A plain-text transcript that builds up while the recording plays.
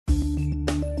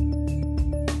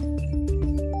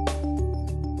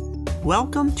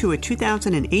Welcome to a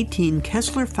 2018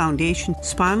 Kessler Foundation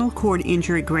Spinal Cord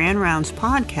Injury Grand Rounds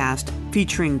podcast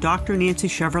featuring Dr. Nancy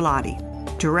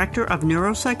Chiavarlotti, Director of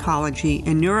Neuropsychology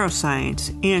and Neuroscience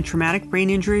and Traumatic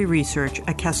Brain Injury Research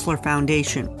at Kessler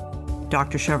Foundation.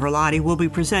 Dr. Chiavarlotti will be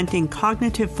presenting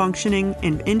cognitive functioning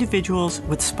in individuals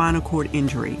with spinal cord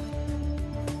injury.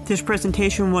 This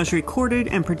presentation was recorded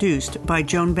and produced by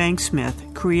Joan Banks Smith,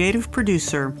 creative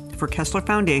producer for Kessler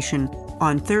Foundation,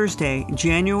 on Thursday,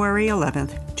 January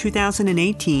 11th,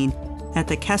 2018, at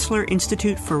the Kessler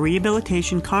Institute for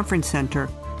Rehabilitation Conference Center,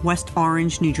 West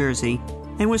Orange, New Jersey,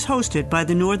 and was hosted by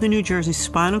the Northern New Jersey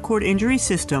Spinal Cord Injury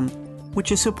System,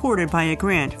 which is supported by a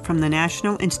grant from the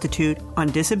National Institute on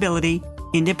Disability,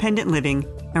 Independent Living,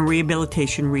 and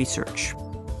Rehabilitation Research.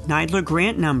 NIDILRR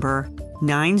grant number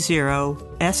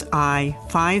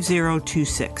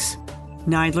 90SI5026.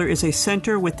 NIDILRR is a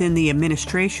center within the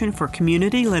Administration for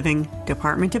Community Living,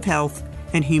 Department of Health,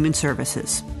 and Human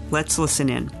Services. Let's listen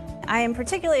in. I am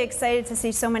particularly excited to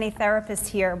see so many therapists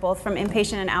here, both from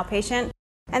inpatient and outpatient.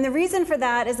 And the reason for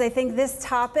that is I think this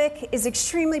topic is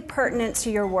extremely pertinent to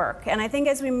your work. And I think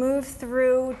as we move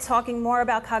through talking more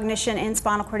about cognition in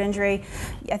spinal cord injury,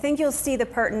 I think you'll see the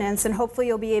pertinence and hopefully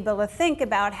you'll be able to think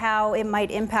about how it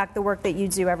might impact the work that you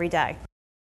do every day.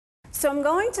 So I'm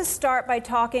going to start by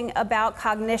talking about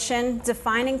cognition,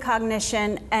 defining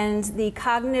cognition, and the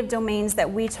cognitive domains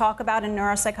that we talk about in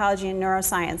neuropsychology and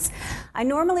neuroscience. I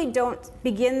normally don't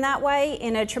begin that way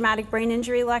in a traumatic brain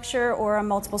injury lecture or a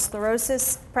multiple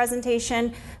sclerosis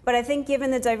presentation, but I think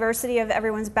given the diversity of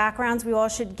everyone's backgrounds, we all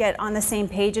should get on the same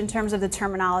page in terms of the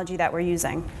terminology that we're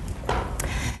using.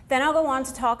 Then I'll go on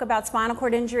to talk about spinal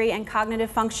cord injury and cognitive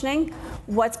functioning,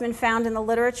 what's been found in the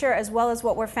literature, as well as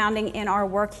what we're finding in our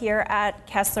work here at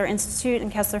Kessler Institute and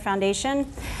Kessler Foundation.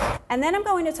 And then I'm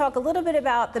going to talk a little bit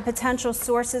about the potential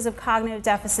sources of cognitive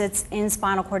deficits in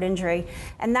spinal cord injury.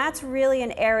 And that's really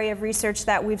an area of research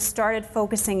that we've started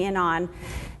focusing in on.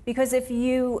 Because if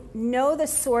you know the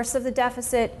source of the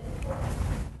deficit,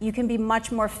 you can be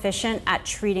much more efficient at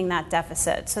treating that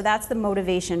deficit. So that's the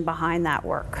motivation behind that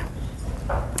work.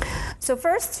 So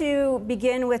first, to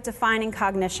begin with defining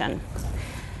cognition.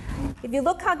 If you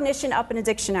look cognition up in a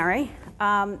dictionary,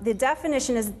 the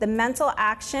definition is the mental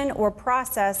action or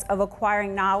process of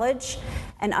acquiring knowledge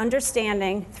and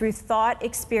understanding through thought,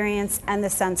 experience, and the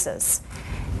senses.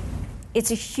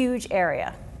 It's a huge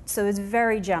area, so it's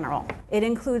very general. It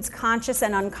includes conscious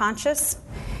and unconscious.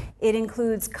 It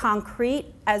includes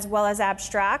concrete as well as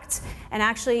abstract. And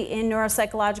actually, in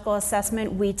neuropsychological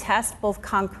assessment, we test both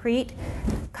concrete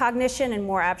cognition and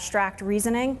more abstract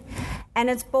reasoning. And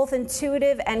it's both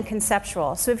intuitive and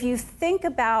conceptual. So if you think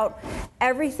about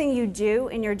everything you do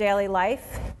in your daily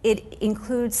life, it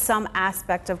includes some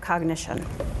aspect of cognition.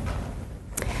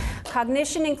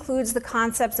 Cognition includes the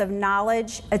concepts of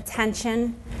knowledge,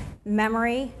 attention,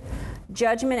 memory,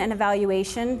 judgment and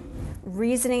evaluation,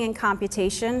 reasoning and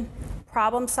computation,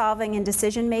 problem solving and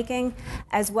decision making,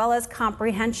 as well as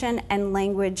comprehension and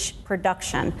language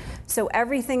production. So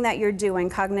everything that you're doing,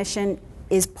 cognition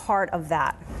is part of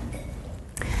that.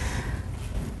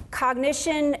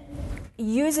 Cognition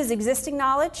uses existing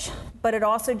knowledge, but it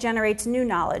also generates new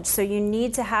knowledge. So you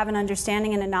need to have an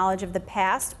understanding and a knowledge of the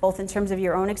past, both in terms of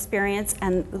your own experience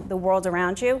and the world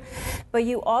around you. But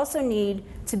you also need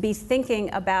to be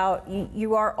thinking about,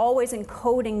 you are always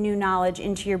encoding new knowledge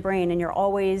into your brain, and your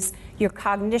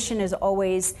cognition is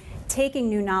always taking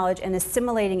new knowledge and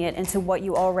assimilating it into what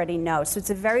you already know. So it's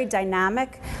a very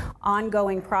dynamic,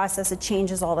 ongoing process. It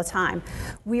changes all the time.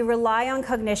 We rely on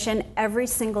cognition every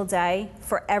single day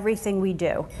for everything we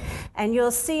do. And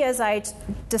you'll see as I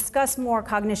discuss more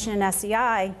cognition in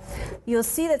SEI, you'll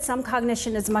see that some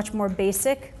cognition is much more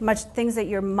basic, things that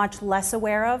you're much less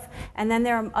aware of. And then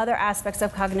there are other aspects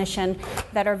of cognition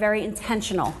that are very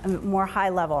intentional and more high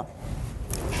level.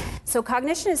 So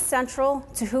cognition is central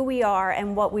to who we are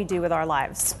and what we do with our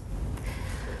lives.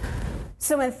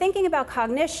 So when thinking about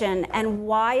cognition and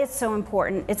why it's so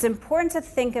important, it's important to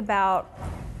think about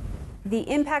the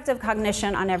impact of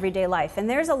cognition on everyday life. And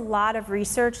there's a lot of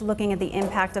research looking at the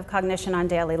impact of cognition on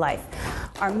daily life.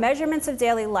 Our measurements of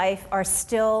daily life are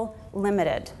still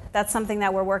limited. That's something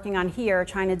that we're working on here,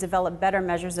 trying to develop better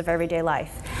measures of everyday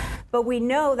life. But we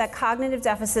know that cognitive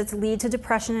deficits lead to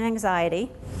depression and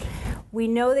anxiety. We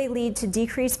know they lead to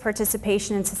decreased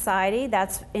participation in society.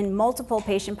 That's in multiple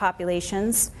patient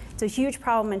populations. It's a huge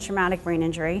problem in traumatic brain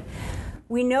injury.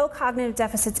 We know cognitive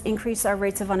deficits increase our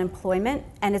rates of unemployment,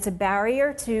 and it's a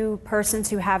barrier to persons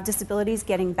who have disabilities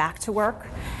getting back to work.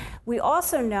 We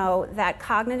also know that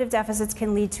cognitive deficits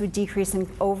can lead to a decrease in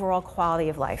overall quality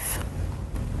of life.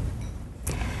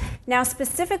 Now,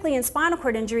 specifically in spinal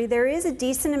cord injury, there is a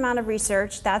decent amount of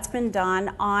research that's been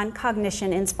done on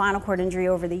cognition in spinal cord injury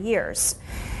over the years.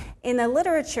 In the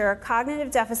literature,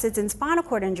 cognitive deficits in spinal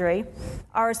cord injury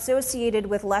are associated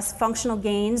with less functional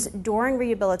gains during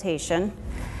rehabilitation.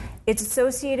 It's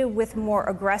associated with more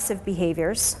aggressive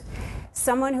behaviors.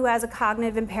 Someone who has a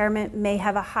cognitive impairment may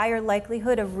have a higher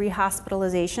likelihood of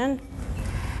rehospitalization.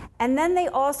 And then they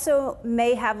also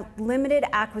may have limited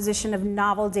acquisition of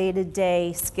novel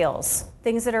day-to-day skills,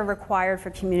 things that are required for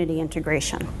community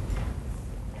integration.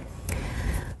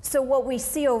 So what we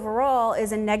see overall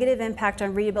is a negative impact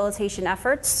on rehabilitation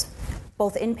efforts,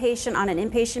 both on an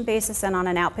inpatient basis and on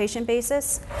an outpatient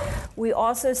basis. We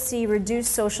also see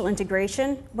reduced social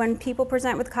integration when people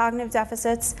present with cognitive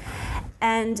deficits.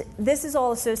 And this is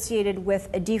all associated with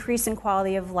a decrease in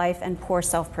quality of life and poor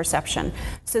self-perception.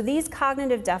 So these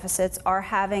cognitive deficits are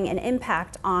having an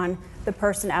impact on the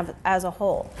person as a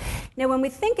whole. Now, when we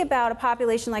think about a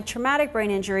population like traumatic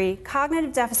brain injury,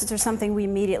 cognitive deficits are something we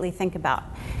immediately think about.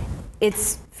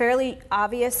 It's fairly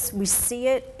obvious. We see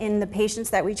it in the patients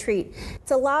that we treat.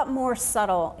 It's a lot more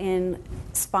subtle in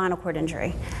spinal cord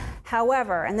injury.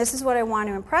 However, and this is what I want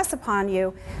to impress upon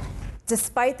you,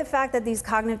 despite the fact that these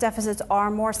cognitive deficits are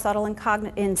more subtle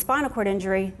in spinal cord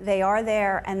injury, they are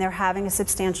there and they're having a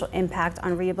substantial impact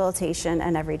on rehabilitation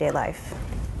and everyday life.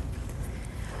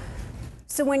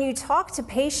 So when you talk to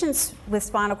patients with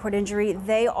spinal cord injury,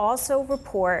 they also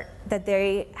report that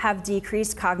they have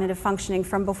decreased cognitive functioning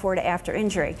from before to after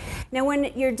injury. Now, when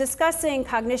you're discussing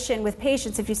cognition with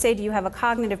patients, if you say, do you have a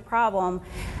cognitive problem,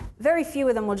 very few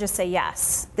of them will just say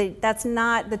yes. That's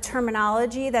not the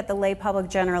terminology that the lay public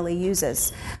generally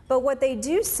uses. But what they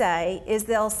do say is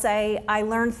they'll say, I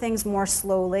learn things more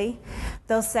slowly.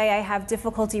 They'll say, I have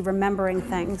difficulty remembering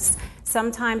things.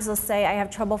 Sometimes they'll say, I have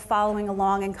trouble following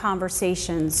along in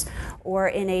conversations, or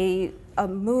in a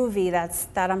movie that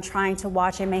I'm trying to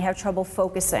watch, I may have trouble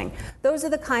focusing. Those are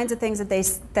the kinds of things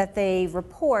that they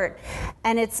report,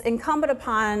 and it's incumbent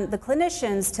upon the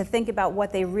clinicians to think about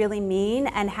what they really mean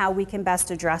and how we can best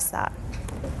address that.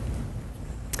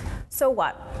 So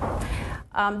what?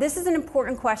 This is an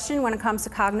important question when it comes to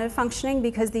cognitive functioning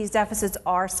because these deficits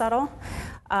are subtle.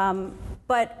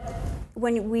 But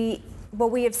what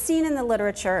we have seen in the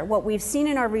literature, what we've seen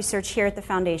in our research here at the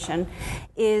Foundation,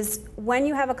 is when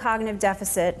you have a cognitive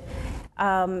deficit,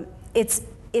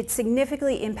 it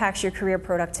significantly impacts your career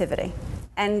productivity.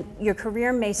 And your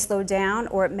career may slow down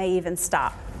or it may even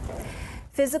stop.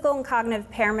 Physical and cognitive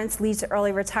impairments lead to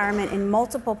early retirement in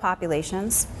multiple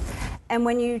populations. And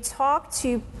when you talk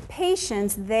to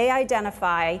patients, they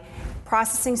identify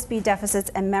processing speed deficits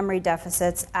and memory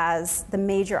deficits as the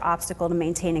major obstacle to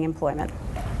maintaining employment.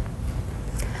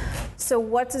 So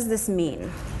what does this mean?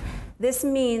 This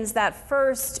means that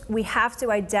first, we have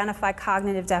to identify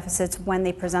cognitive deficits when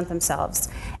they present themselves,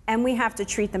 and we have to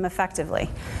treat them effectively.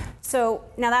 So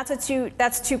now that's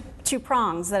two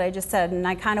prongs that I just said, and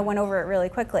I kind of went over it really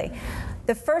quickly.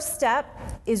 The first step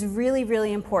is really,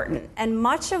 really important, and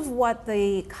much of what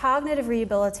the cognitive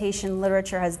rehabilitation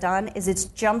literature has done is it's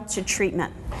jumped to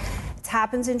treatment. It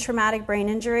happens in traumatic brain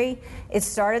injury. It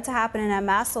started to happen in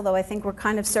MS, although I think we're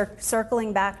kind of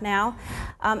circling back now.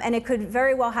 And it could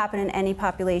very well happen in any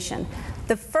population.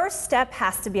 The first step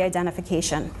has to be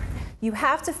identification. You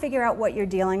have to figure out what you're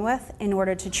dealing with in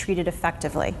order to treat it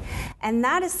effectively. And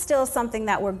that is still something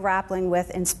that we're grappling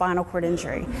with in spinal cord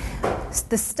injury.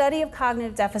 The study of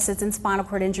cognitive deficits in spinal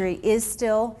cord injury is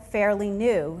still fairly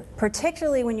new,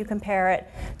 particularly when you compare it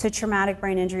to traumatic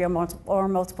brain injury or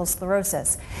multiple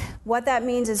sclerosis. What that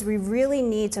means is we really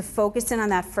need to focus in on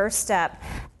that first step,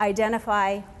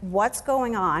 identify what's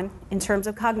going on in terms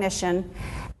of cognition,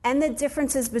 and the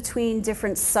differences between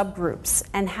different subgroups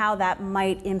and how that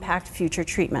might impact future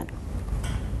treatment.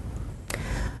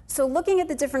 So looking at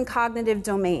the different cognitive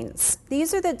domains,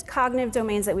 these are the cognitive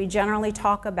domains that we generally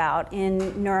talk about in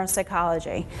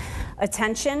neuropsychology: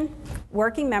 attention,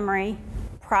 working memory,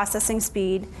 processing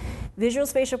speed, visual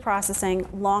spatial processing,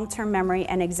 long-term memory,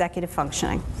 and executive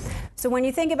functioning. So when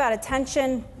you think about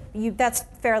attention, that's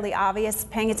fairly obvious,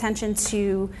 paying attention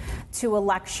to a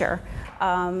lecture.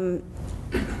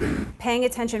 Paying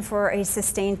attention for a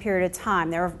sustained period of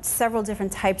time. There are several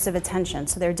different types of attention,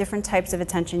 so there are different types of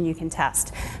attention you can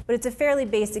test. But it's a fairly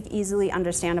basic, easily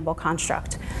understandable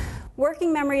construct.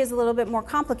 Working memory is a little bit more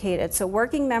complicated. So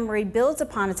working memory builds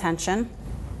upon attention,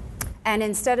 and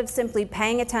instead of simply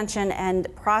paying attention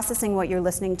and processing what you're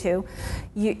listening to,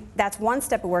 that's one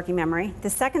step of working memory. The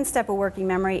second step of working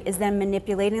memory is then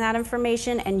manipulating that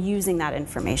information and using that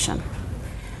information.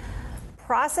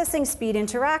 Processing speed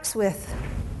interacts with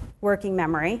working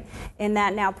memory, in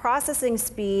that now processing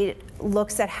speed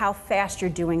looks at how fast you're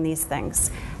doing these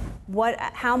things,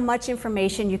 how much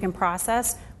information you can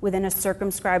process within a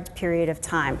circumscribed period of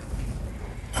time.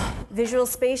 Visual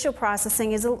spatial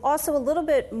processing is also a little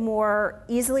bit more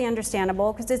easily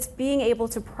understandable because it's being able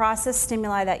to process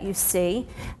stimuli that you see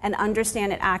and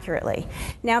understand it accurately.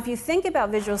 Now, if you think about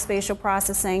visual spatial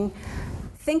processing,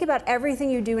 think about everything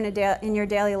you do in your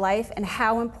daily life and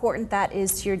how important that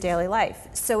is to your daily life.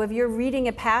 So if you're reading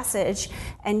a passage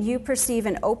and you perceive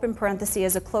an open parenthesis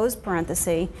as a closed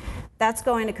parenthesis, that's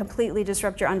going to completely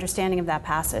disrupt your understanding of that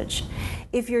passage.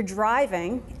 If you're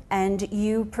driving and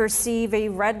you perceive the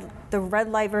red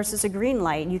light versus a green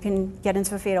light, you can get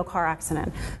into a fatal car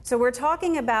accident. So we're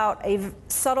talking about a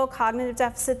subtle cognitive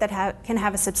deficit that can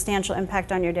have a substantial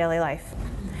impact on your daily life.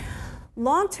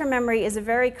 Long-term memory is a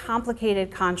very complicated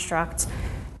construct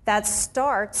that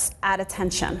starts at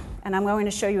attention. And I'm going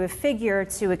to show you a figure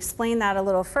to explain that a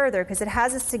little further because it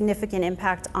has a significant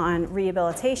impact on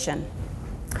rehabilitation.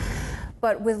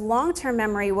 But with long-term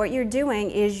memory, what you're doing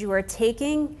is you are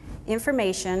taking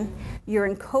information, you're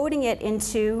encoding it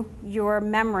into your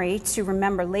memory to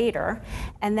remember later,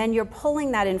 and then you're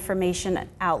pulling that information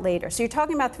out later. So you're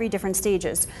talking about 3 different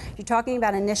stages. You're talking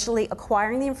about initially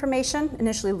acquiring the information,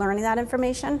 initially learning that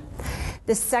information.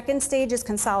 The second stage is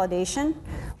consolidation,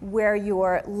 where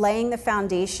you're laying the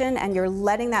foundation and you're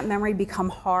letting that memory become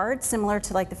hard, similar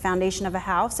to like the foundation of a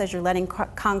house as you're letting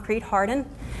concrete harden.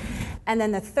 And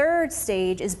then the third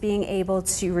stage is being able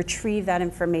to retrieve that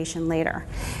information later.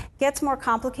 It gets more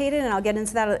complicated, and I'll get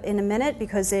into that in a minute,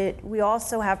 because we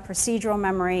also have procedural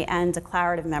memory and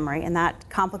declarative memory, and that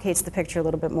complicates the picture a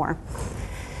little bit more.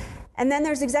 And then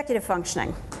there's executive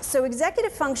functioning. So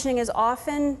executive functioning is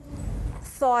often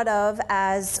thought of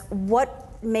as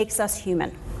what makes us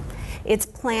human. It's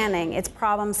planning, it's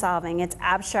problem solving, it's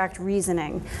abstract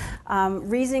reasoning,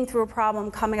 reasoning through a problem,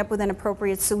 coming up with an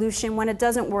appropriate solution. When it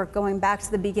doesn't work, going back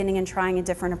to the beginning and trying a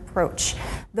different approach.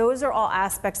 Those are all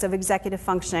aspects of executive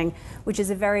functioning, which is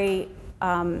a very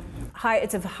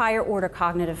it's a higher order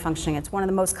cognitive functioning. It's one of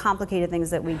the most complicated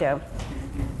things that we do.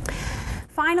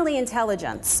 Finally,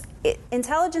 intelligence.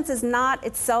 Intelligence is not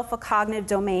itself a cognitive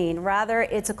domain. Rather,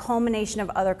 it's a culmination of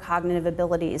other cognitive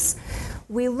abilities.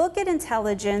 We look at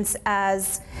intelligence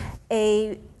as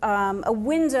a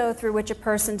window through which a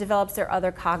person develops their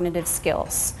other cognitive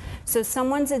skills. So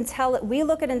we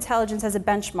look at intelligence as a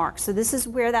benchmark. So this is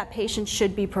where that patient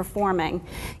should be performing,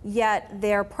 yet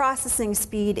their processing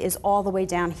speed is all the way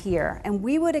down here. And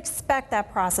we would expect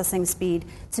that processing speed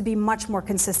to be much more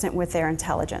consistent with their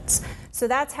intelligence. So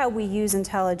that's how we use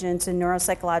intelligence in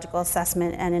neuropsychological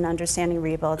assessment and in understanding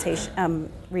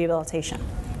rehabilitation.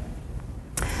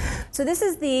 So this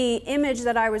is the image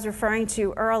that I was referring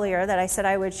to earlier that I said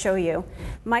I would show you.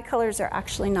 My colors are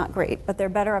actually not great, but they're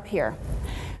better up here.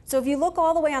 So if you look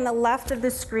all the way on the left of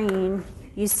the screen,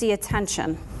 you see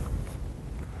attention.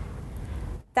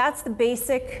 That's the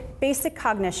basic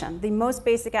cognition. The most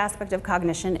basic aspect of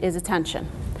cognition is attention.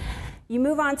 You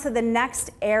move on to the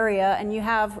next area, and you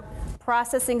have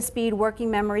processing speed, working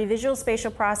memory, visual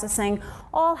spatial processing,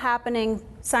 all happening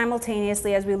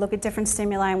simultaneously as we look at different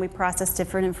stimuli and we process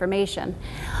different information.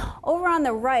 Over on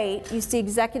the right, you see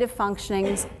executive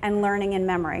functionings and learning and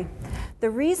memory. The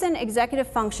reason executive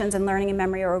functions and learning and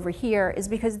memory are over here is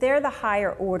because they're the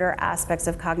higher order aspects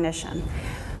of cognition.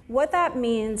 What that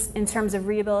means in terms of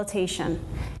rehabilitation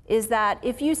is that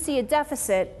if you see a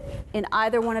deficit in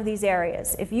either one of these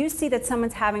areas, if you see that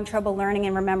someone's having trouble learning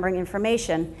and remembering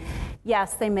information,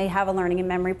 yes, they may have a learning and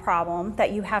memory problem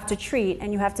that you have to treat,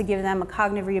 and you have to give them a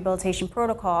cognitive rehabilitation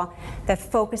protocol that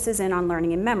focuses in on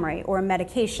learning and memory, or a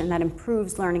medication that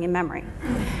improves learning and memory.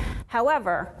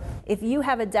 However, if you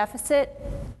have a deficit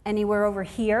anywhere over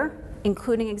here,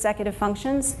 including executive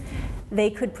functions, they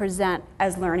could present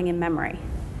as learning and memory.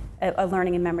 A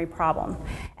learning and memory problem.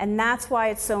 And that's why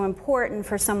it's so important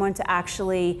for someone to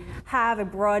actually have a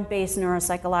broad-based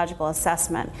neuropsychological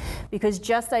assessment, because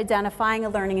just identifying a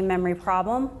learning and memory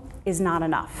problem is not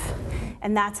enough.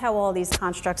 And that's how all these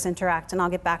constructs interact, and I'll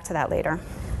get back to that later.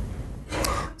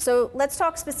 So let's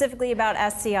talk specifically about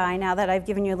SCI now that I've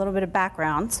given you a little bit of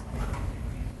background.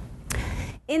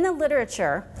 In the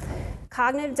literature,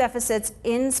 cognitive deficits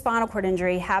in spinal cord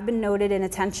injury have been noted in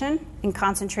attention, in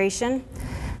concentration,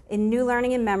 in new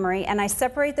learning and memory, and I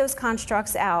separate those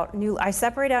constructs out. I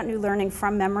separate out new learning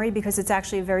from memory because it's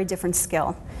actually a very different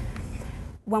skill.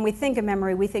 When we think of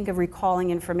memory, we think of recalling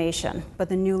information, but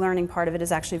the new learning part of it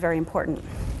is actually very important.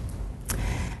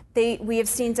 We have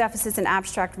seen deficits in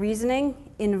abstract reasoning,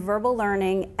 in verbal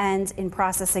learning and in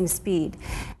processing speed.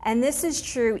 And this is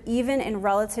true even in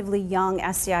relatively young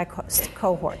SCI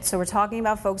cohorts. So we're talking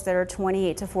about folks that are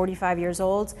 28 to 45 years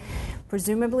old,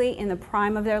 presumably in the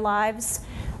prime of their lives,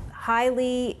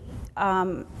 highly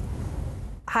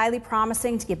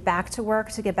promising to get back to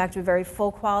work, to get back to a very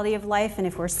full quality of life. And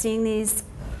if we're seeing these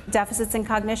deficits in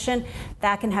cognition,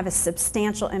 that can have a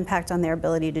substantial impact on their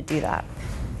ability to do that.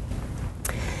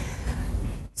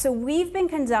 So we've been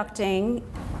conducting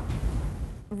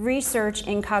research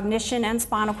in cognition and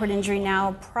spinal cord injury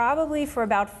now probably for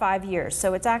about 5 years.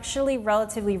 So it's actually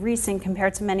relatively recent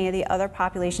compared to many of the other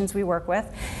populations we work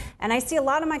with. And I see a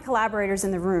lot of my collaborators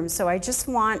in the room, so I just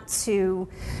want to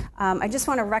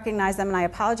recognize them, and I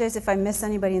apologize if I miss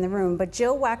anybody in the room, but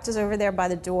Jill Wecht is over there by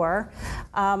the door.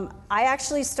 I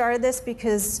actually started this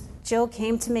because Jill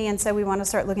came to me and said we want to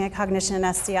start looking at cognition and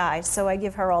SCI, so I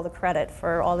give her all the credit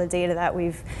for all the data that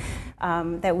we've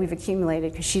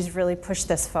accumulated, because she's really pushed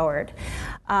this forward.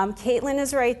 Caitlin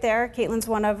is right there. Caitlin's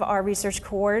one of our research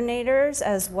coordinators,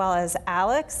 as well as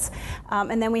Alex.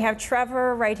 And then we have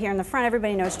Trevor right here in the front.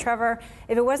 Everybody knows Trevor.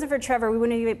 If it wasn't for Trevor, we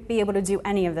wouldn't be able to do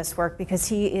any of this work, because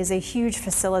he is a huge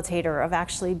facilitator of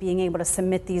actually being able to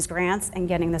submit these grants and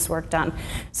getting this work done.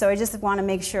 So I just want to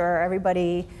make sure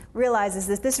everybody realizes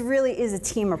that this really is a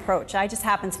team approach. I just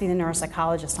happen to be the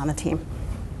neuropsychologist on the team.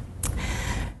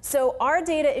 So our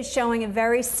data is showing a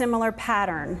very similar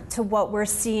pattern to what we're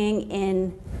seeing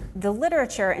in the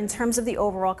literature in terms of the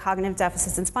overall cognitive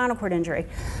deficits in spinal cord injury.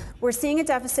 We're seeing a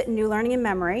deficit in new learning and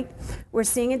memory, we're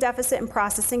seeing a deficit in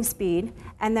processing speed,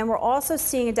 and then we're also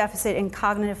seeing a deficit in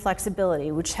cognitive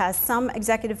flexibility, which has some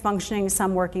executive functioning,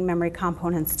 some working memory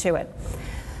components to it.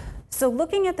 So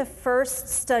looking at the first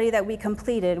study that we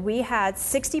completed, we had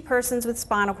 60 persons with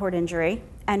spinal cord injury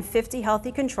and 50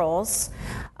 healthy controls,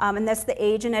 and that's the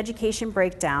age and education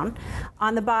breakdown.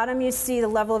 On the bottom, you see the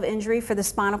level of injury for the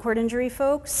spinal cord injury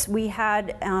folks. We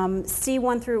had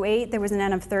C1 through 8, there was an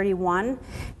N of 31,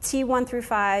 T1 through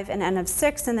 5, an N of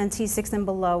 6, and then T6 and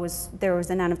below, there was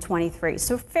an N of 23.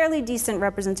 So fairly decent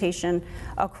representation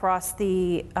across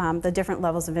the different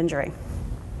levels of injury.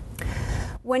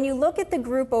 When you look at the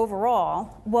group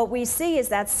overall, what we see is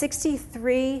that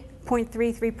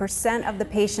 63.33% of the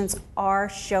patients are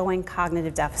showing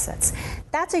cognitive deficits.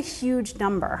 That's a huge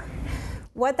number.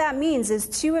 What that means is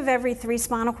 2 of every 3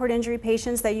 spinal cord injury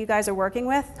patients that you guys are working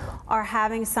with are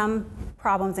having some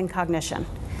problems in cognition.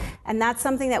 And that's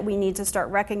something that we need to start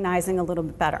recognizing a little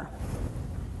bit better.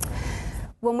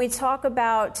 When we talk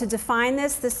about, to define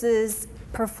this, this is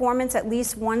performance at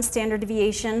least 1 standard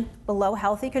deviation below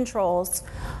healthy controls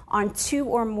on 2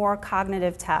 or more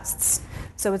cognitive tests.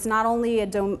 So it's not only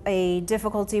a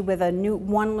difficulty with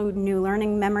one new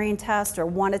learning memory test or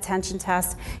 1 attention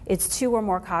test, it's 2 or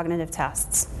more cognitive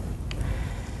tests.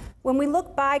 When we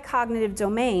look by cognitive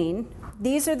domain,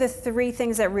 these are the 3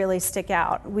 things that really stick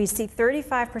out. We see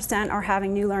 35% are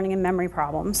having new learning and memory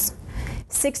problems.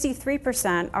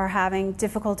 63% are having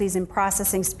difficulties in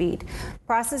processing speed.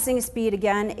 Processing speed,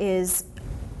 again, is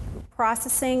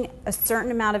processing a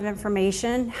certain amount of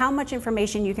information, how much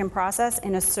information you can process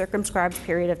in a circumscribed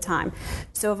period of time.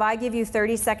 So if I give you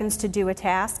 30 seconds to do a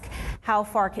task,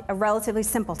 a relatively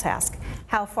simple task,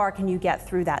 how far can you get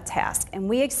through that task? And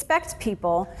we expect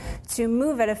people to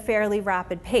move at a fairly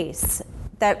rapid pace.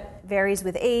 That varies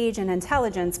with age and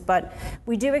intelligence, but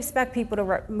we do expect people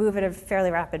to move at a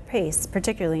fairly rapid pace,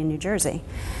 particularly in New Jersey.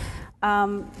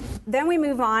 Then we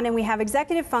move on and we have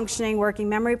executive functioning, working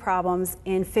memory problems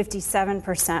in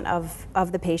 57%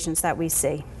 of the patients that we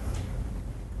see.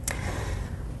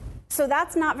 So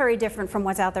that's not very different from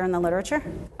what's out there in the literature.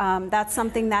 That's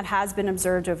something that has been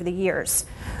observed over the years.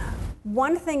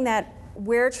 One thing that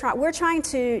we're trying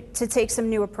to take some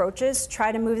new approaches,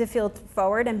 try to move the field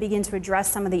forward and begin to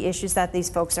address some of the issues that these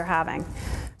folks are having.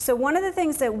 So one of the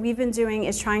things that we've been doing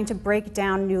is trying to break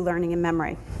down new learning and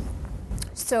memory.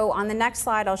 So on the next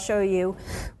slide, I'll show you,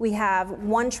 we have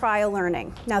one trial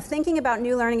learning. Now, thinking about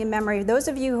new learning and memory, those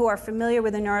of you who are familiar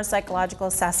with the neuropsychological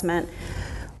assessment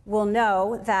will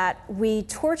know that we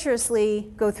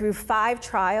tortuously go through 5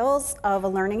 trials of a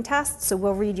learning test. So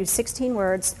we'll read you 16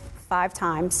 words 5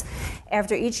 times.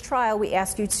 After each trial, we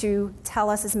ask you to tell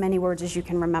us as many words as you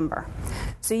can remember.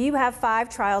 So you have 5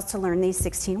 trials to learn these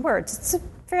 16 words. It's a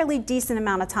fairly decent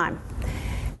amount of time.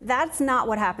 That's not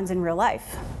what happens in real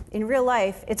life. In real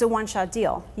life, it's a one-shot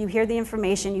deal. You hear the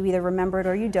information, you either remember it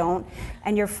or you don't,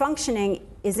 and your functioning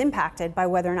is impacted by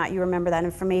whether or not you remember that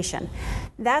information.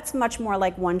 That's much more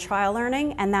like one trial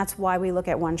learning, and that's why we look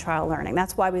at one trial learning.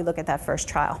 That's why we look at that first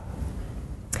trial.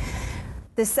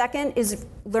 The second is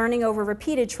learning over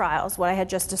repeated trials, what I had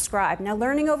just described. Now,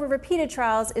 learning over repeated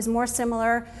trials is more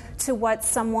similar to what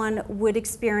someone would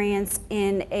experience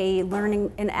in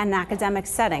an academic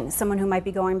setting, someone who might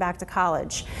be going back to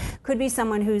college. Could be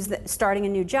someone who's starting a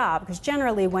new job, because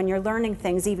generally when you're learning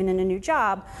things, even in a new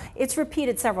job, it's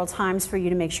repeated several times for you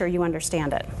to make sure you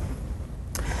understand it.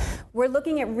 We're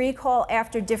looking at recall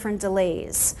after different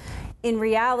delays. In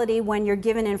reality, when you're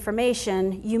given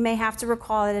information, you may have to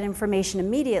recall that information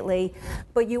immediately,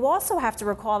 but you also have to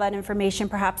recall that information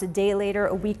perhaps a day later,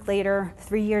 a week later,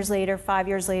 3 years later, 5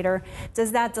 years later.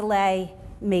 Does that delay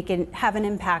have an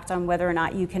impact on whether or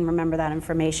not you can remember that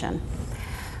information?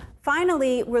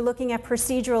 Finally, we're looking at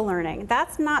procedural learning.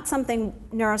 That's not something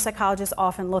neuropsychologists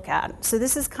often look at. So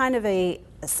this is kind of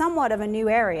somewhat of a new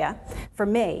area for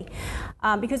me,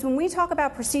 because when we talk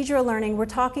about procedural learning, we're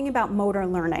talking about motor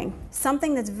learning,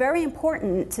 something that's very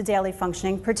important to daily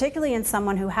functioning, particularly in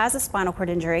someone who has a spinal cord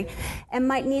injury and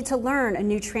might need to learn a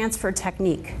new transfer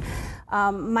technique,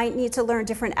 might need to learn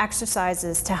different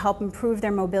exercises to help improve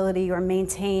their mobility or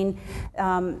maintain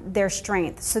their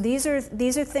strength. So these are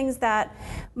things that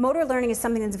motor learning is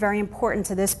something that's very important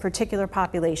to this particular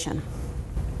population.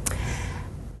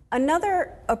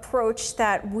 Another approach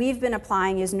that we've been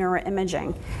applying is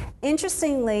neuroimaging.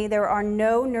 Interestingly, there are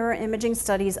no neuroimaging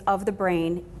studies of the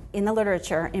brain in the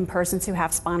literature in persons who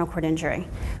have spinal cord injury.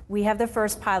 We have the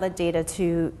first pilot data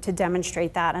to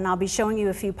demonstrate that, and I'll be showing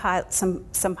you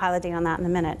some pilot data on that in a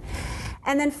minute.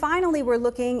 And then finally, we're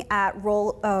looking at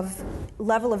level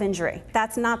of injury.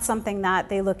 That's not something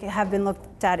that it has been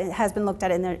looked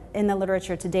at in the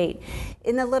literature to date.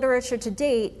 In the literature to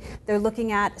date, they're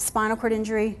looking at spinal cord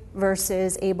injury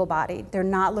versus able-bodied. They're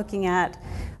not looking at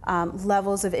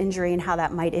levels of injury and how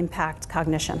that might impact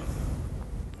cognition.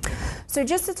 So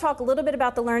just to talk a little bit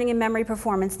about the learning and memory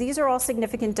performance, these are all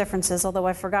significant differences, although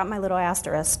I forgot my little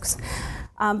asterisks.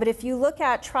 But if you look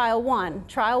at trial one,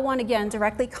 again,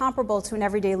 directly comparable to an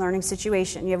everyday learning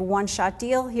situation. You have a one-shot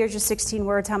deal. Here's your 16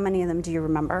 words. How many of them do you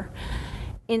remember?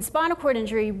 In spinal cord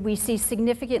injury, we see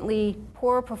significantly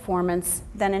poorer performance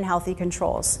than in healthy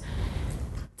controls.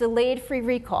 Delayed free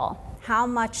recall. How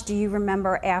much do you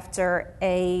remember after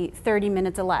a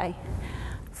 30-minute delay?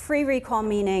 Free recall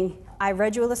meaning, I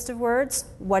read you a list of words.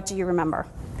 What do you remember?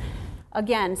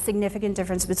 Again, significant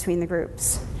difference between the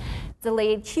groups.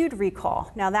 Delayed cued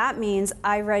recall. Now that means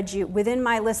I read you, within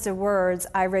my list of words,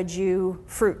 I read you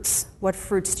fruits. What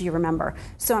fruits do you remember?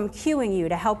 So I'm cueing you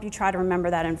to help you try to remember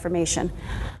that information.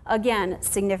 Again,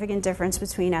 significant difference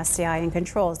between SCI and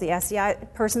controls.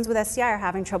 Persons with SCI are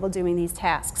having trouble doing these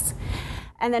tasks.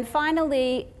 And then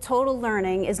finally, total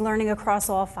learning is learning across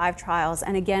all 5 trials.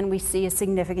 And again, we see a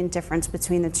significant difference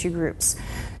between the 2 groups.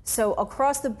 So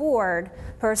across the board,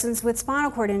 persons with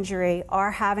spinal cord injury are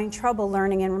having trouble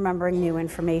learning and remembering new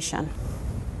information.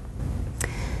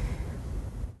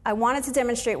 I wanted to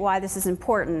demonstrate why this is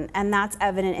important, and that's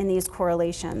evident in these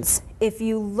correlations. If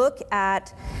you look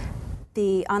at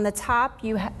on the top,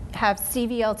 you have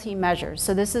CVLT measures.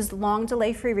 So this is long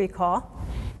delay free recall.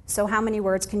 So how many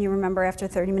words can you remember after a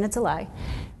 30-minute delay?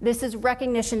 This is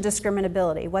recognition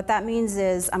discriminability. What that means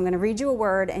is I'm going to read you a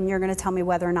word and you're going to tell me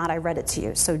whether or not I read it to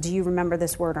you. So do you remember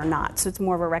this word or not? So it's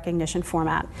more of a recognition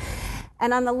format.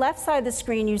 And on the left side of the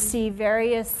screen, you see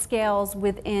various scales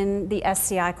within the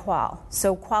SCI qual.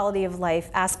 So quality of life,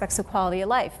 aspects of quality of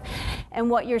life. And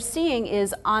what you're seeing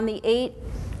is on the 8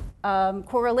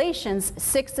 correlations,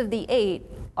 6 of the 8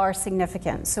 are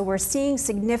significant. So we're seeing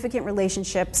significant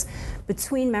relationships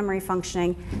between memory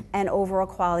functioning and overall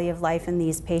quality of life in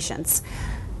these patients.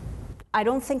 I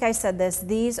don't think I said this.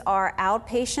 These are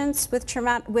outpatients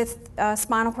with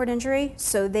spinal cord injury,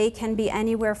 so they can be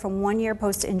anywhere from 1 year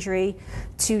post-injury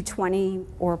to 20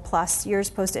 or plus years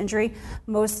post-injury.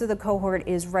 Most of the cohort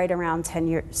is right around 10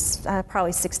 years,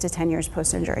 probably 6 to 10 years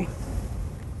post-injury.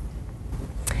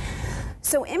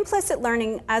 So implicit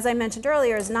learning, as I mentioned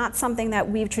earlier, is not something that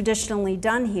we've traditionally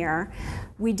done here.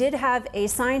 We did have a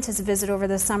scientist visit over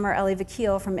the summer, Eli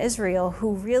Vakil from Israel,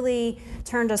 who really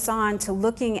turned us on to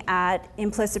looking at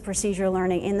implicit procedural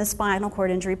learning in the spinal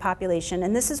cord injury population.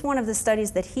 And this is one of the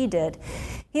studies that he did.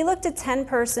 He looked at 10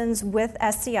 persons with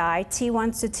SCI,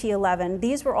 T1 to T11.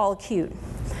 These were all acute.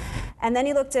 And then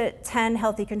he looked at 10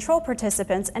 healthy control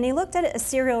participants, and he looked at a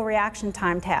serial reaction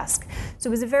time task. So it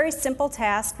was a very simple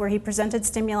task where he presented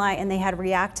stimuli, and they had to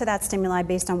react to that stimuli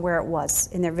based on where it was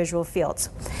in their visual fields.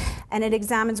 And it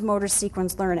examines motor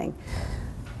sequence learning.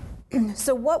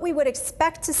 So what we would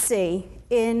expect to see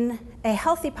in a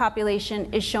healthy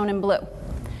population is shown in blue.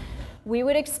 We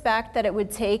would expect that it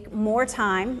would take more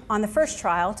time on the first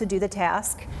trial to do the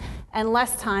task, and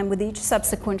less time with each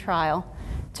subsequent trial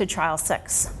to trial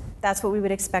 6. That's what we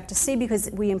would expect to see because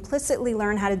we implicitly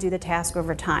learn how to do the task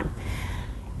over time.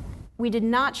 We did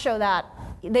not show that.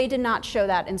 They did not show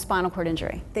that in spinal cord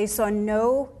injury. They saw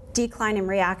no decline in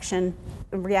reaction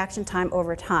time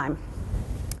over time,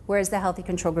 whereas the healthy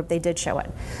control group, they did show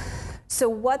it. So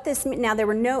what this means,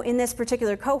 now in this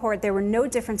particular cohort, there were no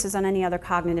differences on any other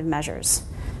cognitive measures.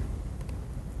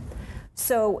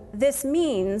 So this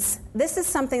means this is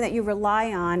something that you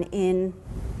rely on in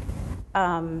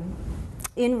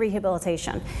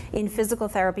rehabilitation, in physical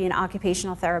therapy and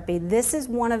occupational therapy. This is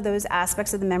one of those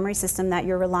aspects of the memory system that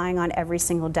you're relying on every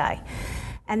single day.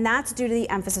 And that's due to the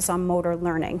emphasis on motor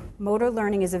learning. Motor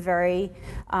learning is a very,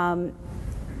 and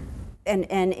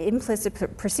implicit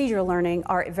procedural learning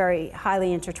are very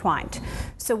highly intertwined.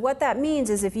 So what that means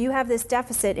is if you have this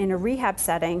deficit in a rehab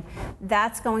setting,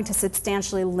 that's going to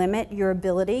substantially limit your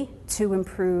ability to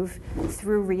improve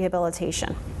through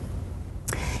rehabilitation.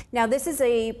 Now, this is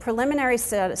a preliminary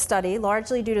study,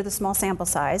 largely due to the small sample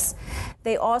size.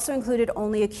 They also included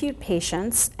only acute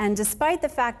patients, and despite the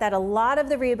fact that a lot of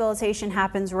the rehabilitation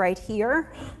happens right here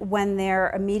when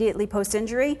they're immediately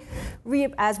post-injury,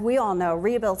 as we all know,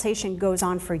 rehabilitation goes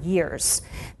on for years.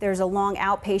 There's a long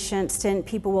outpatient stint.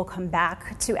 People will come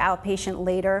back to outpatient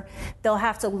later. They'll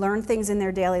have to learn things in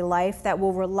their daily life that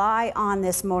will rely on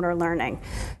this motor learning.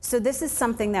 So this is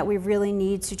something that we really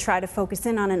need to try to focus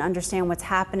in on and understand what's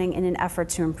happening in an effort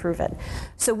to improve it.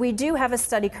 So we do have a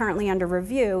study currently under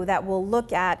review that will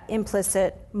look at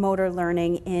implicit motor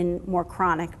learning in more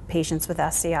chronic patients with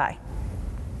SCI.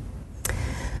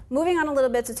 Moving on a little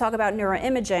bit to talk about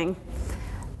neuroimaging,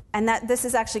 and that this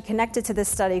is actually connected to this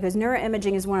study because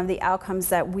neuroimaging is one of the outcomes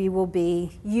that we will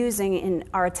be using in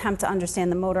our attempt to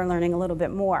understand the motor learning a little bit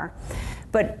more.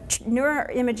 But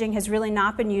neuroimaging has really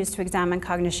not been used to examine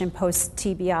cognition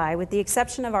post-TBI, with the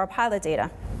exception of our pilot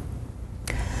data.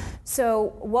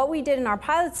 So what we did in our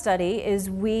pilot study is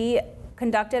we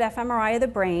conducted fMRI of the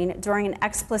brain during an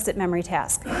explicit memory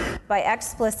task. By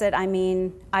explicit, I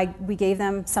mean we gave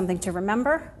them something to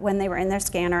remember when they were in their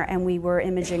scanner, and we were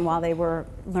imaging while they were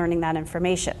learning that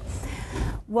information.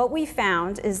 What we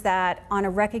found is that on a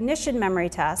recognition memory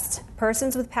test,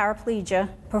 persons with paraplegia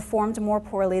performed more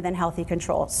poorly than healthy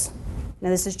controls. Now,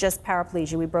 this is just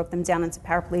paraplegia. We broke them down into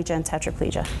paraplegia and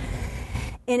tetraplegia.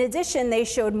 In addition, they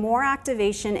showed more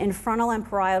activation in frontal and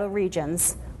parietal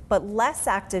regions, but less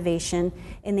activation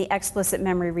in the explicit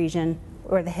memory region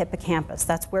or the hippocampus.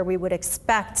 That's where we would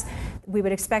expect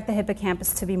the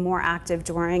hippocampus to be more active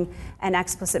during an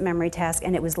explicit memory task,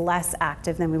 and it was less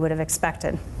active than we would have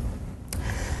expected.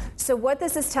 So what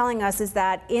this is telling us is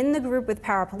that in the group with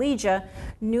paraplegia,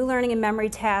 new learning and memory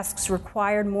tasks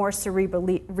required more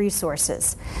cerebral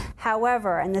resources.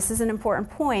 However, and this is an important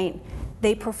point,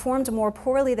 they performed more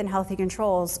poorly than healthy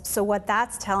controls. So what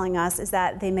that's telling us is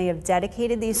that they may have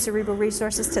dedicated these cerebral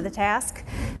resources to the task,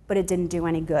 but it didn't do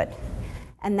any good.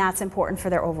 And that's important for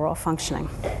their overall functioning.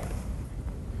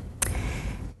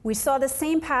 We saw the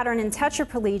same pattern in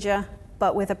tetraplegia,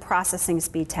 but with a processing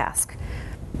speed task.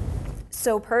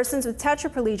 So persons with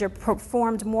tetraplegia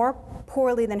performed more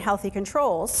poorly than healthy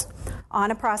controls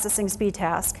on a processing speed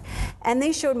task, and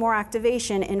they showed more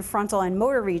activation in frontal and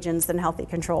motor regions than healthy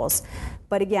controls.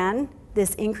 But again,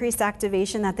 this increased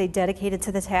activation that they dedicated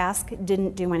to the task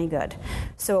didn't do any good.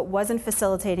 So it wasn't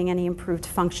facilitating any improved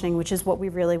functioning, which is what we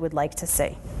really would like to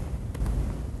see.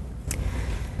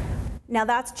 Now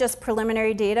that's just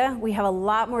preliminary data. We have a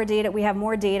lot more data. We have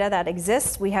more data that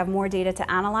exists. We have more data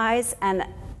to analyze, and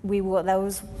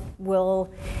those will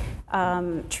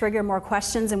trigger more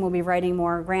questions, and we'll be writing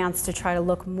more grants to try to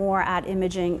look more at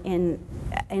imaging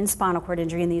in spinal cord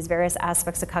injury and these various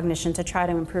aspects of cognition to try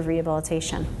to improve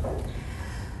rehabilitation.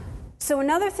 So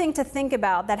another thing to think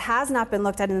about that has not been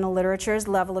looked at in the literature is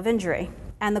level of injury.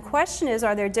 And the question is,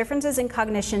 are there differences in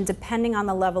cognition depending on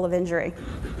the level of injury?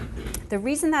 The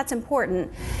reason that's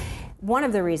important, one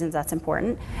of the reasons that's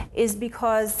important, is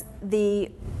because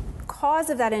the cause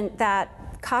of that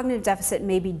cognitive deficit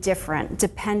may be different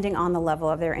depending on the level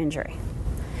of their injury.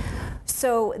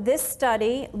 So this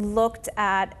study looked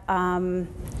at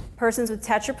persons with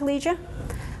tetraplegia,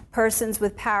 persons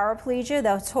with paraplegia.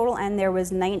 The total N there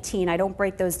was 19. I don't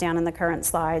break those down in the current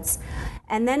slides.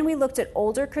 And then we looked at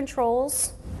older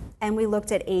controls, and we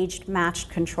looked at aged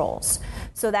matched controls.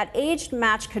 So that aged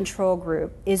matched control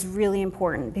group is really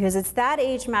important because it's that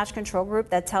aged matched control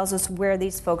group that tells us where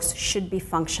these folks should be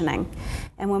functioning.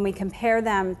 And when we compare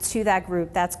them to that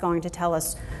group, that's going to tell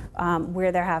us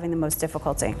where they're having the most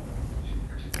difficulty.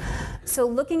 So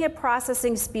looking at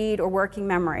processing speed or working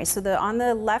memory. So on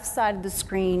the left side of the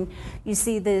screen, you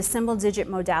see the symbol digit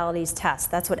modalities test.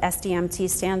 That's what SDMT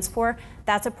stands for.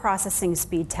 That's a processing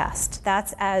speed test.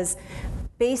 That's as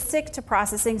basic to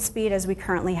processing speed as we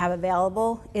currently have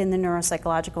available in the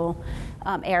neuropsychological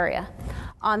area.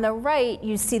 On the right,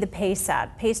 you see the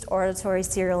PACE-SAT, Paced Auditory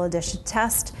Serial Addition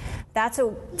Test. That's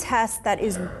a test that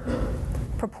is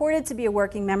purported to be a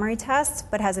working memory test,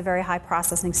 but has a very high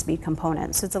processing speed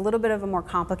component. So it's a little bit of a more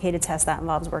complicated test that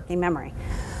involves working memory.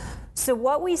 So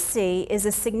what we see is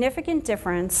a significant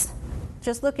difference.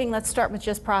 Just looking, let's start with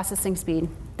just processing speed.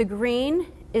 The green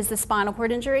is the spinal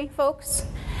cord injury folks,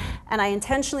 and I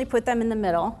intentionally put them in the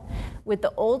middle with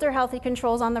the older healthy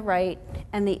controls on the right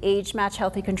and the age-matched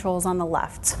healthy controls on the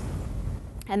left.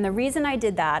 And the reason I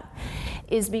did that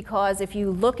is because if you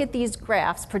look at these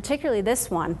graphs, particularly this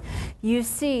one, you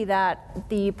see that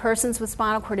the persons with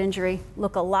spinal cord injury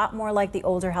look a lot more like the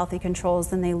older healthy controls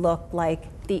than they look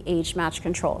like the age-matched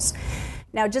controls.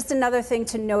 Now, just another thing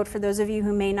to note for those of you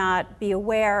who may not be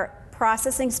aware,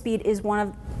 processing speed is one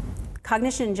of,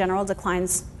 cognition in general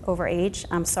declines over age.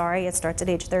 I'm sorry, it starts at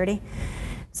age 30.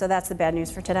 So that's the bad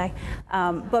news for today.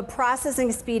 But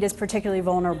processing speed is particularly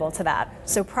vulnerable to that.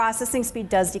 So processing speed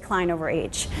does decline over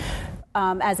age.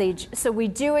 So we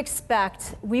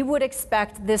would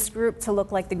expect this group to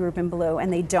look like the group in blue,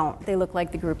 and they don't. They look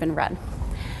like the group in red.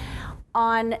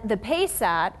 On the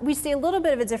PACE-SAT, we see a little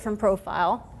bit of a different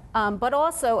profile, but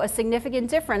also a significant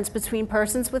difference between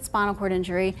persons with spinal cord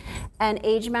injury and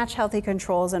age-matched healthy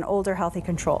controls and older healthy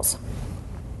controls.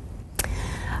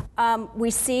 We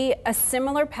see a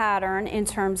similar pattern in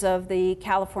terms of the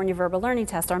California Verbal Learning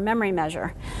Test, our memory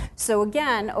measure. So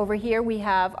again, over here we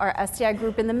have our STI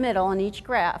group in the middle in each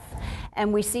graph,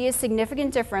 and we see a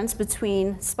significant difference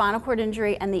between spinal cord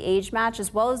injury and the age match,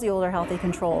 as well as the older healthy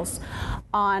controls,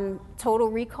 on total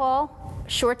recall,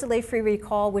 short delay-free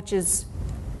recall, which is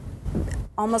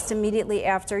almost immediately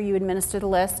after you administer the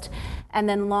list, and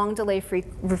then long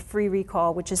delay-free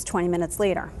recall, which is 20 minutes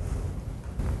later.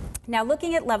 Now,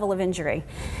 looking at level of injury,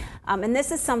 and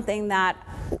this is something that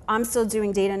I'm still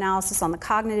doing data analysis on the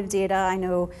cognitive data. I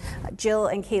know Jill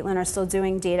and Caitlin are still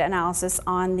doing data analysis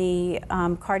on the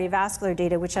cardiovascular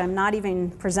data, which I'm not even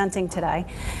presenting today.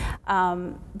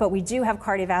 But we do have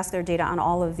cardiovascular data on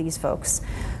all of these folks.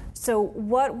 So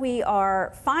what we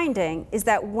are finding is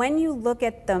that when you look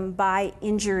at them by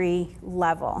injury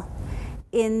level,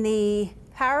 in the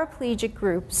paraplegic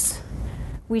groups,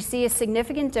 we see a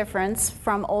significant difference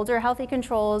from older healthy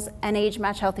controls and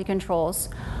age-matched healthy controls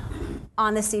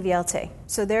on the CVLT.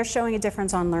 So they're showing a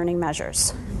difference on learning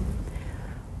measures.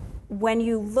 When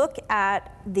you look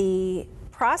at the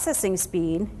processing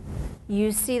speed,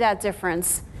 you see that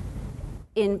difference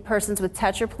in persons with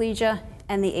tetraplegia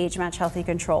and the age-matched healthy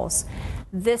controls.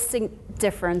 This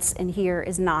difference in here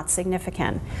is not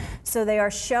significant. So they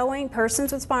are showing,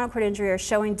 persons with spinal cord injury are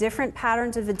showing different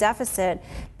patterns of a deficit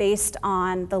based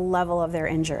on the level of their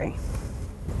injury.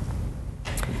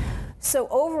 So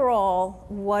overall,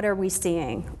 what are we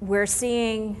seeing? We're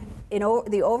seeing, in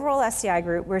the overall STI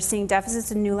group, we're seeing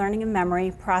deficits in new learning and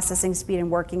memory, processing speed, and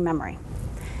working memory.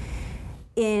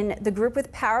 In the group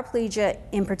with paraplegia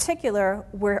in particular,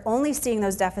 we're only seeing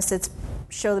those deficits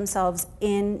show themselves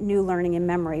in new learning and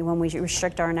memory when we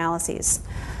restrict our analyses.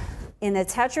 In the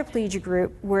tetraplegia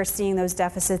group, we're seeing those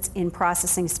deficits in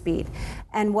processing speed.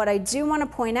 And what I do want to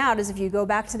point out is if you go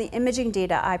back to the imaging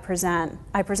data I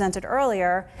presented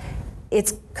earlier,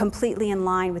 it's completely in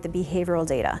line with the behavioral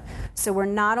data. So we're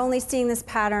not only seeing this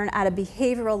pattern at a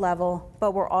behavioral level,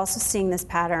 but we're also seeing this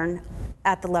pattern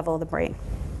at the level of the brain.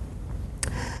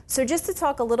 So just to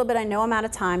talk a little bit, I know I'm out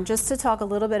of time, just to talk a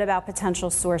little bit about potential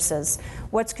sources.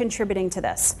 What's contributing to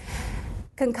this?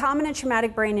 Concomitant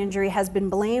traumatic brain injury has been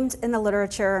blamed in the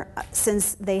literature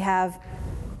since they have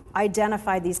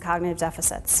identified these cognitive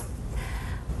deficits.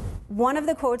 One of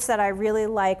the quotes that I really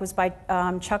like was by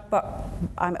Chuck,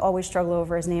 I always struggle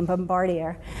over his name,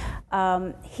 Bombardier.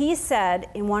 He said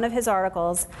in one of his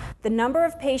articles, the number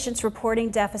of patients reporting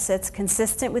deficits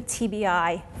consistent with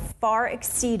TBI far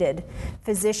exceeded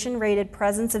physician-rated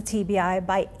presence of TBI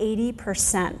by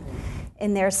 80%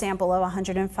 in their sample of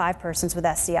 105 persons with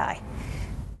SCI.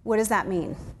 What does that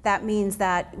mean? That means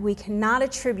that we cannot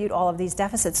attribute all of these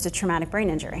deficits to traumatic brain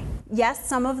injury. Yes,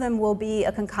 some of them will be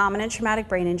a concomitant traumatic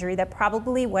brain injury that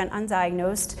probably went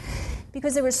undiagnosed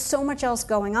because there was so much else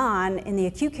going on in the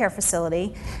acute care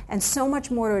facility and so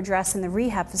much more to address in the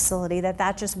rehab facility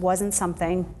that just wasn't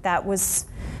something that was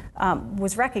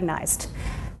recognized.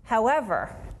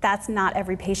 However, that's not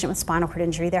every patient with spinal cord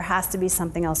injury. There has to be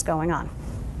something else going on.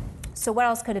 So what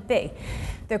else could it be?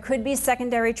 There could be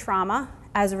secondary trauma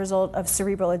as a result of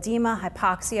cerebral edema,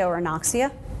 hypoxia, or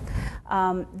anoxia.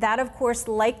 That, of course,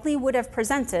 likely would have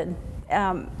presented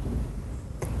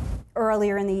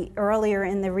earlier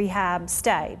in the rehab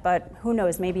stay, but who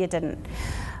knows, maybe it didn't.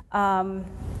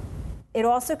 It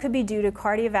also could be due to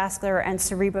cardiovascular and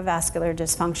cerebrovascular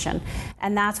dysfunction,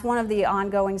 and that's one of the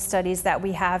ongoing studies that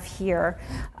we have here,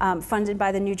 funded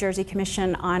by the New Jersey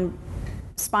Commission on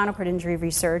Spinal Cord Injury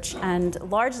Research and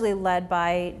largely led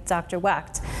by Dr.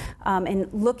 Wecht, in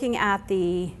looking at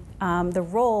the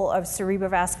role of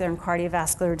cerebrovascular and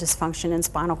cardiovascular dysfunction in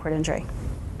spinal cord injury.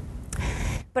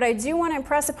 But I do want to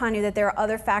impress upon you that there are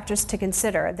other factors to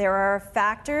consider. There are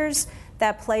factors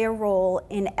that play a role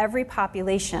in every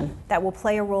population that will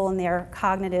play a role in their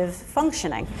cognitive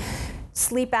functioning.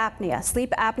 Sleep apnea.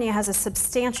 Sleep apnea has a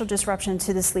substantial disruption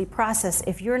to the sleep process.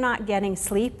 If you're not getting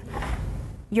sleep,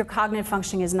 your cognitive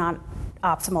functioning is not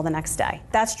optimal the next day.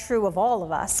 That's true of all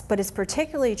of us, but it's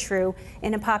particularly true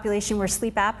in a population where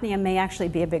sleep apnea may actually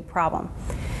be a big problem.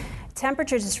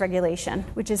 Temperature dysregulation,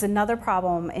 which is another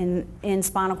problem in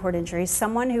spinal cord injuries.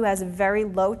 Someone who has a very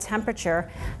low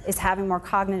temperature is having more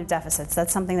cognitive deficits.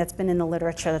 That's something that's been in the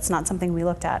literature. That's not something we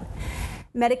looked at.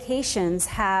 Medications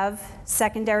have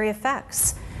secondary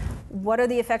effects. What are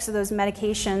the effects of those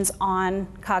medications on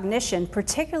cognition,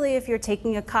 particularly if you're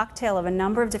taking a cocktail of a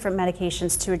number of different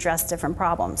medications to address different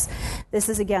problems? This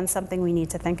is, again, something we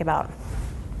need to think about.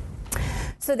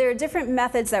 So there are different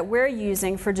methods that we're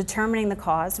using for determining the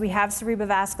cause. We have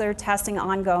cerebrovascular testing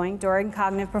ongoing during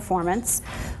cognitive performance.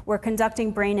 We're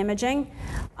conducting brain imaging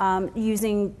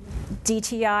using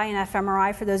DTI and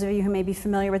fMRI, for those of you who may be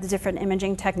familiar with the different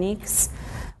imaging techniques.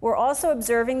 We're also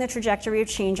observing the trajectory of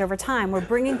change over time. We're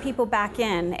bringing people back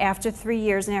in after 3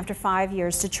 years and after 5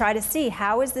 years to try to see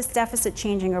how is this deficit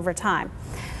changing over time.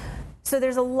 So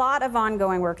there's a lot of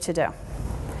ongoing work to do.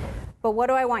 But what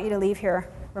do I want you to leave here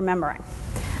remembering?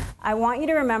 I want you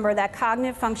to remember that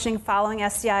cognitive functioning following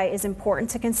SCI is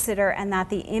important to consider and that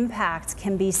the impact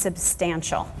can be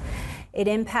substantial. It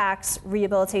impacts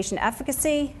rehabilitation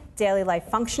efficacy, daily life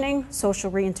functioning,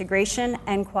 social reintegration,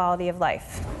 and quality of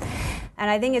life. And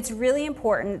I think it's really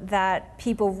important that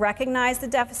people recognize the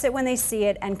deficit when they see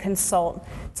it and consult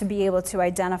to be able to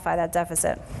identify that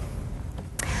deficit.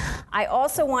 I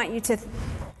also want you to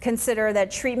consider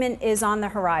that treatment is on the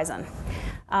horizon.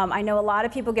 I know a lot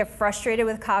of people get frustrated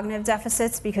with cognitive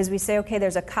deficits because we say, okay,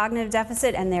 there's a cognitive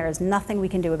deficit and there is nothing we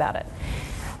can do about it.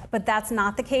 But that's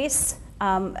not the case.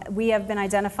 We have been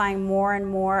identifying more and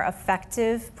more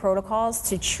effective protocols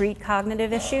to treat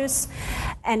cognitive issues.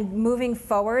 And moving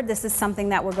forward, this is something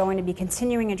that we're going to be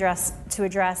continuing to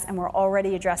address, and we're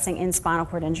already addressing in spinal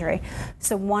cord injury.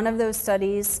 So one of those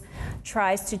studies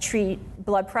tries to treat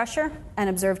blood pressure and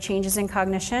observe changes in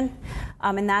cognition.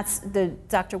 And that's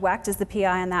Dr. Wecht is the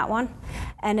PI on that one.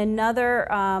 And another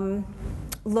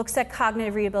looks at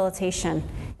cognitive rehabilitation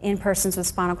in persons with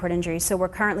spinal cord injury. So we're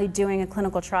currently doing a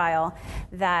clinical trial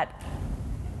that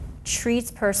treats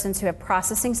persons who have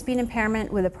processing speed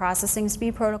impairment with a processing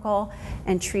speed protocol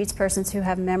and treats persons who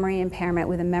have memory impairment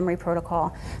with a memory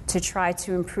protocol to try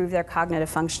to improve their cognitive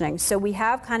functioning. So we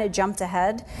have kind of jumped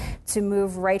ahead to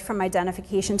move right from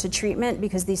identification to treatment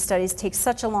because these studies take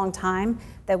such a long time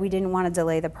that we didn't want to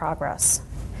delay the progress.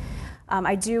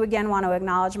 I do, again, want to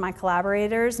acknowledge my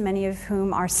collaborators, many of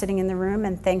whom are sitting in the room,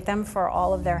 and thank them for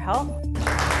all of their help.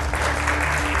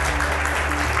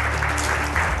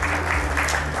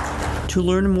 To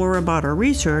learn more about our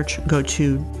research, go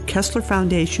to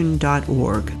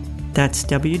KesslerFoundation.org. That's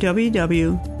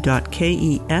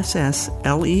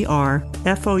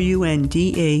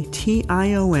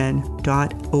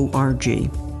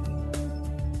www.KesslerFoundation.org.